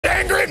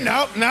angry?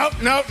 Nope,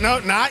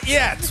 not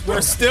yet.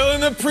 We're still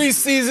in the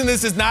preseason.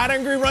 This is not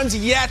Angry Runs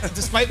yet,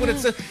 despite what it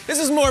says. This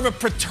is more of a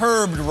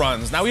perturbed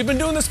runs. Now, we've been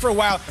doing this for a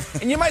while,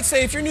 and you might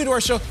say, if you're new to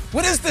our show,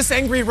 what is this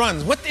Angry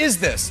Runs? What is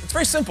this? It's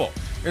very simple.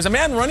 There's a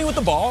man running with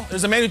the ball,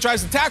 there's a man who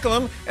tries to tackle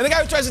him, and the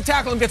guy who tries to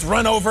tackle him gets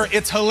run over.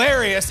 It's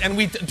hilarious, and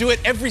we do it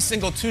every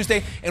single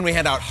Tuesday, and we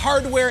hand out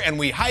hardware, and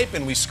we hype,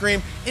 and we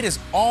scream. It is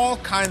all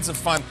kinds of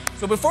fun.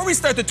 So before we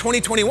start the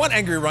 2021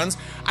 Angry Runs,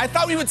 I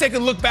thought we would take a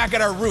look back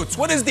at our roots.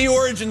 What is the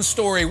origin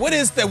story? What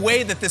is the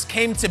way that this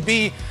came to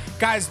be?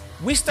 Guys,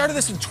 we started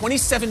this in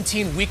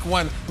 2017, week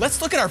 1.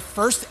 Let's look at our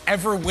first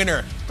ever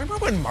winner. Remember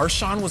when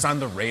Marshawn was on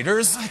the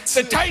Raiders? What?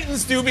 The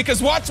Titans do,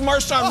 because watch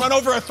Marshawn run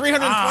over a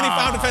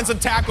 320-pound defensive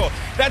tackle.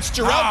 That's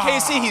Jarrell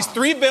Casey. He's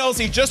 3 Bills.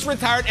 He just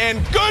retired,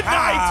 and good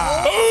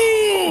night.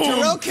 Boom!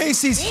 Jarrell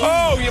Casey's huge.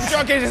 Oh, yeah,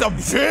 Jarrell Casey's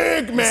a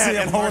big man. See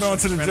him hold on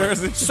to the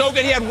jersey. So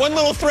good. He had one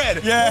little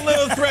thread. Yeah. One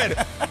little thread.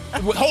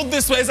 Hold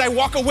this as I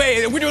walk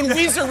away. We're doing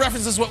Weezer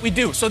references, what we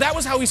do. So that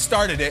was how we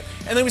started it.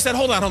 And then we said,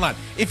 hold on.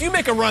 If you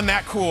make a run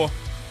that cool,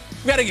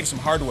 we gotta give some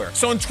hardware.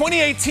 So in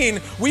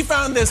 2018, we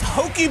found this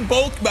hokey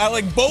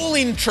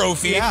bowling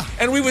trophy,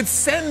 and we would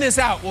send this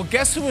out. Well,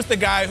 guess who was the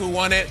guy who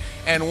won it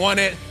and won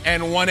it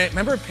and won it?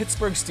 Remember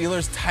Pittsburgh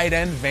Steelers tight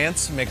end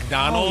Vance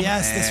McDonald? Oh,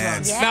 yes, this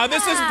runs. Yeah. Now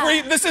this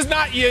is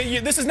not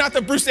this is not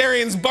the Bruce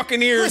Arians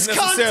Buccaneers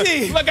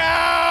necessarily. Look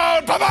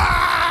out! Bye-bye!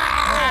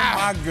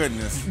 Oh my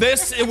goodness.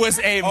 It was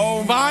a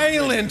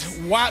violent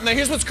wow. Now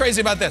here's what's crazy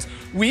about this.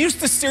 We used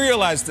to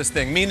serialize this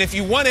thing, meaning if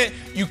you won it,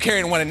 you carry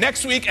and won it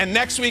next week, and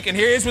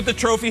here he is with the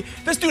trophy.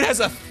 This dude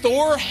has a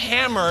Thor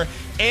hammer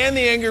and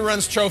the Angry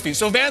Runs trophy.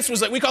 So Vance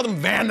was like, we called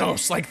him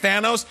Vanos, like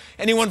Thanos,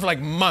 and he won for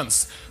like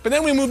months. But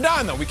then we moved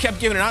on though. We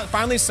kept giving it out.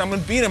 Finally, someone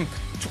beat him.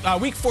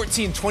 Week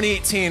 14,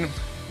 2018.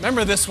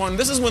 Remember this one?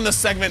 This is when the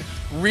segment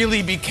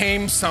really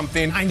became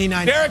something.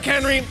 99. Derrick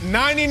Henry,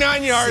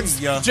 99 yards.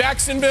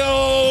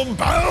 Jacksonville,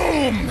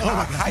 boom!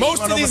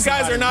 Most of these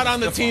guys are not on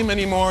the team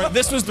anymore.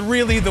 This was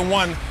really the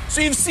one. So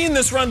you've seen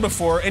this run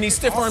before, and he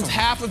stiff arms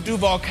half of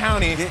Duval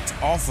County. It's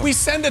awesome. We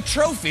send a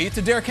trophy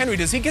to Derrick Henry.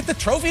 Does he get the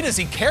trophy? Does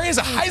he carry as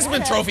a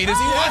Heisman trophy? Does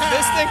he want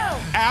this thing?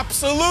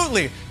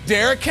 Absolutely.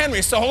 Derrick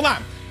Henry. So hold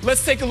on.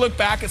 Let's take a look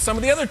back at some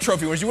of the other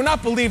trophy winners. You will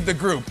not believe the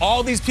group.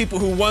 All these people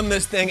who won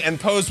this thing and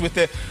posed with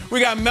it. We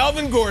got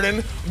Melvin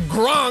Gordon,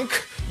 Gronk,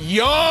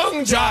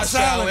 young Josh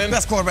Allen,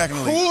 best quarterback in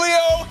the league.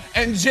 Julio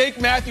and Jake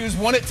Matthews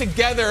won it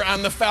together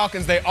on the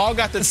Falcons. They all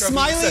got the trophy.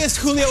 The smiliest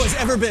Julio has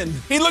ever been.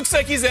 He looks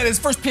like he's at his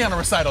first piano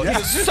recital. He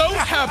is so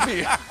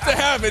happy to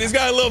have it. He's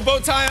got a little bow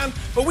tie on.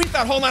 But we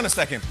thought, hold on a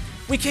second.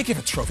 We can't give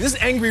a trophy. This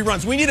is Angry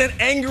Runs. We need an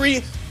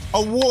Angry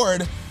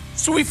Award.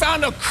 So we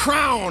found a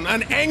crown,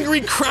 an angry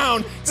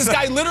crown. This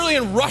guy literally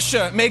in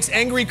Russia makes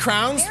angry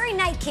crowns. Very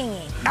Night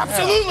King-y.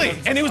 Absolutely.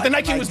 And the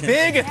Night King was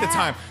big at the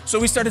time. So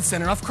we started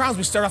sending off crowns.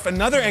 We start off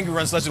another Angry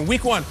Runs legend.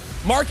 Week 1,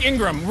 Mark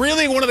Ingram,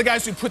 really one of the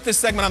guys who put this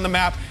segment on the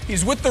map.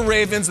 He's with the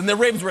Ravens, and the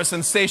Ravens were a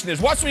sensation.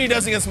 Watch what he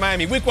does against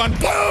Miami. Week 1,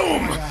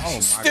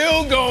 boom!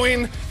 Still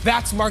going.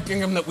 That's Mark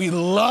Ingram that we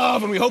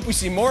love, and we hope we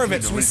see more of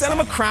it. So we sent him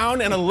a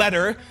crown and a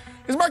letter.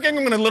 Is Mark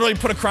Ingram going to literally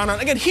put a crown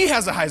on? Again, he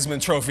has a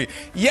Heisman trophy.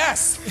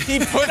 Yes, he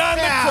put on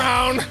the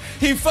crown.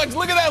 He flexed.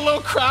 Look at that little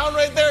crown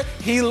right there.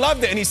 He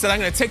loved it. And he said, I'm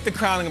going to take the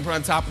crown and put it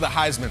on top of the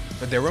Heisman.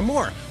 But there were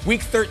more.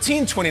 Week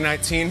 13,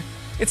 2019.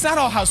 It's not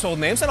all household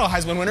names, not all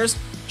Heisman winners.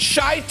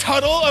 Shy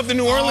Tuttle of the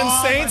New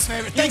Orleans Saints.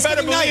 You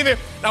better believe it.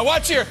 Now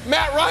watch here.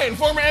 Matt Ryan,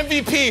 former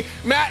MVP.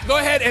 Matt, go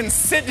ahead and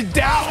sit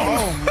down.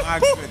 Oh, my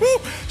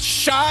goodness.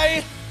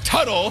 Shy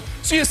Tuttle.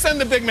 So you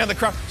send the big man the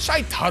crown.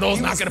 Shy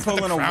Tuttle's not going to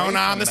put the crown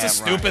on. This is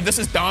stupid. This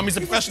is dumb. He's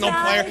a professional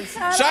player.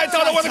 Shy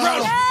Tuttle wore the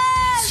crown.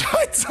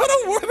 Shy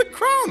Tuttle wore the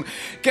crown.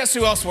 Guess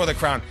who else wore the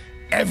crown?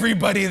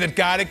 Everybody that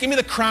got it. Give me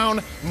the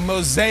crown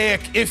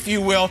mosaic, if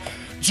you will.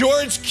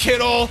 George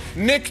Kittle,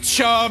 Nick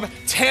Chubb,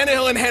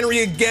 Tannehill and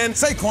Henry again.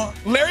 Saquon.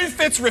 Larry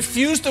Fitz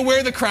refused to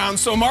wear the crown,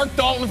 so Mark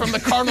Dalton from the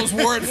Cardinals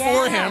wore it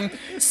for him.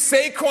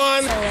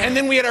 Saquon, and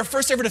then we had our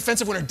first ever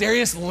defensive winner,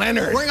 Darius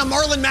Leonard. Wearing a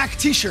Marlon Mack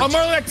t-shirt. A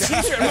Marlon Mack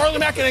t-shirt, and Marlon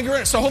Mack and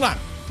Angriest. So hold on,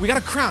 we got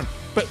a crown,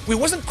 but it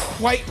wasn't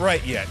quite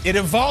right yet. It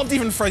evolved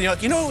even further. You're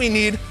like, you know what we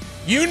need?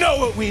 You know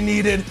what we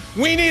needed.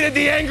 We needed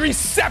the Angry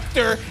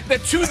Scepter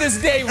that to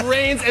this day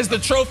reigns as the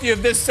trophy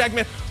of this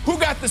segment. Who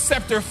got the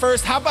scepter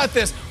first? How about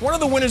this? One of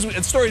the winners,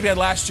 the story we had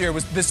last year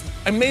was this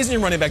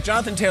amazing running back,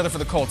 Jonathan Taylor for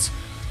the Colts,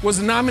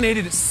 was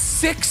nominated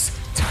 6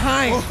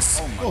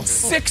 times.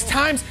 6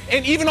 times.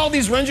 And even all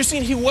these runs you're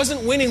seeing, he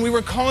wasn't winning. We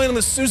were calling him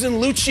the Susan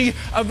Lucci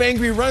of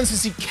Angry Runs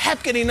because he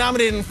kept getting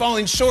nominated and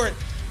falling short.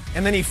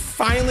 And then he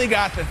finally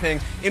got the thing.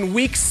 In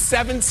week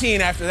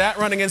 17, after that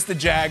run against the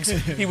Jags,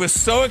 he was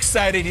so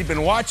excited. He'd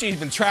been watching, he'd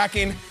been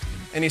tracking,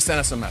 and he sent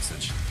us a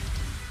message.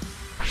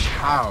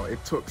 Wow,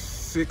 it took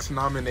 6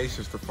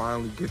 nominations to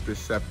finally get this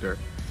scepter,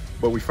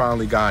 but we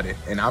finally got it.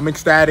 And I'm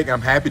ecstatic.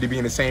 I'm happy to be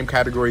in the same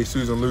category as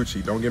Susan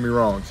Lucci. Don't get me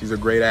wrong, she's a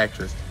great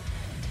actress.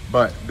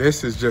 But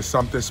this is just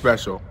something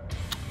special.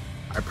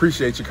 I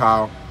appreciate you,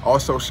 Kyle.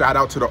 Also, shout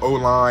out to the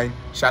O-line,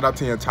 shout out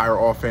to the entire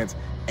offense,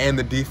 and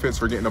the defense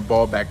for getting the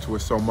ball back to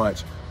us so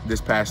much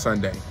this past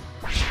Sunday.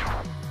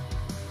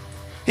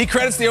 He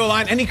credits the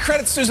O-line, and he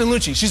credits Susan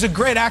Lucci. She's a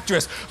great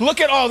actress.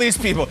 Look at all these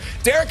people.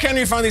 Derrick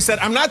Henry finally said,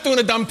 I'm not doing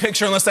a dumb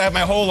picture unless I have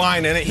my whole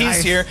line in it. He's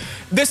here.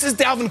 This is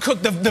Dalvin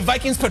Cook. The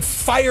Vikings put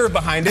fire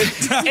behind it.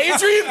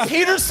 Adrian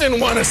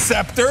Peterson won a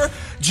scepter.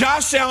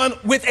 Josh Allen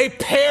with a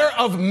pair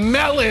of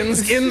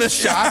melons in the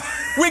shot.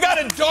 We got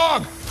a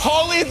dog.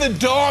 Paulie the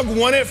dog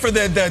won it for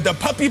the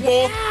Puppy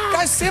Bowl.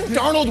 Guys, Sam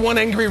Darnold won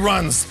Angry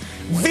Runs.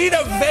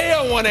 Vita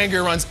Vea won Angry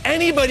Runs.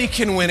 Anybody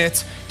can win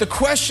it. The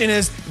question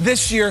is,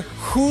 this year,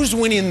 who's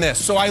winning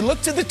this? So I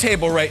look to the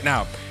table right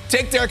now.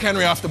 Take Derrick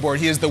Henry off the board.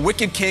 He is the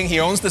Wicked King.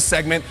 He owns the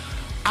segment.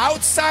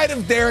 Outside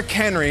of Derrick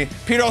Henry,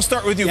 Peter, I'll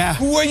start with you. Yeah.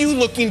 Who are you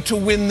looking to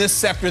win this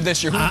scepter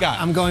this year? Who you got?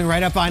 I'm going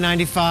right up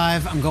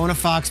I-95. I'm going to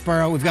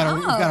Foxborough. We've got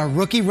a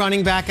rookie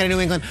running back out of New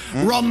England,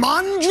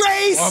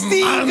 Ramondre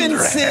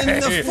Stevenson,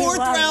 the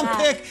fourth-round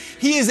pick.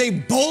 He is a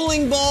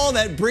bowling ball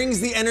that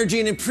brings the energy,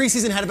 and in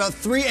preseason had about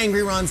 3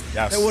 angry runs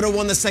that would have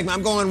won the segment.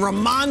 I'm going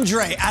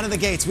Ramondre out of the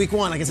gates, week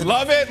 1. I guess.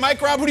 Love it.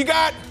 Mike Robb, who do you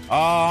got?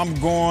 I'm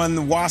going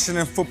the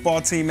Washington football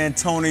team,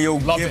 Antonio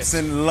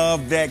Gibson.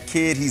 Love that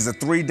kid. He's a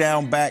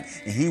 3-down back,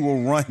 and he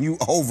will run you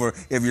over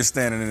if you're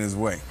standing in his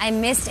way. I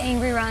missed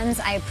Angry Runs.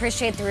 I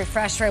appreciate the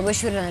refresher. I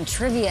wish we had done a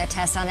trivia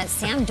test on it.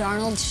 Sam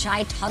Darnold,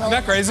 Shy Tuttle, Isn't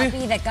that crazy? The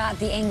puppy that got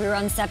the Angry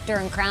Run scepter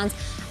and crowns.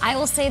 I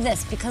will say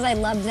this, because I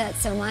loved that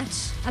so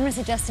much, I'm going to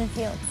say Justin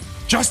Fields.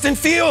 Justin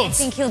Fields.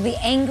 I think he'll be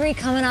angry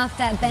coming off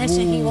that bench,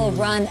 and he will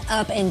run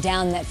up and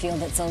down that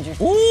field at Soldier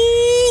Field.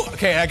 Ooh.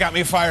 Okay, that got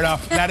me fired up.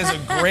 That is a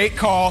great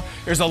call.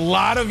 There's a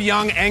lot of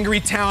young, angry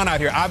talent out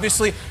here.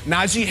 Obviously,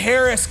 Najee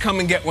Harris, come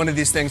and get one of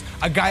these things.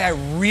 A guy I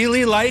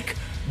really like,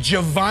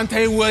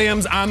 Javonte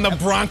Williams on the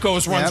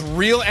Broncos, runs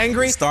real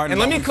angry. And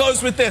let me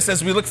close with this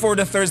as we look forward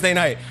to Thursday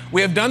night.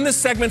 We have done this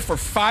segment for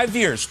 5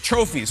 years.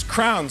 Trophies,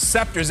 crowns,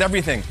 scepters,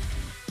 everything.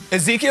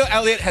 Ezekiel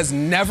Elliott has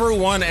never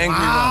won Angry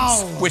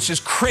Runs, which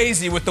is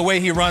crazy with the way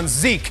he runs.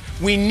 Zeke,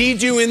 we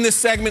need you in this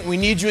segment. We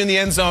need you in the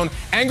end zone.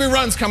 Angry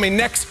Runs coming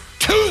next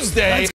Tuesday.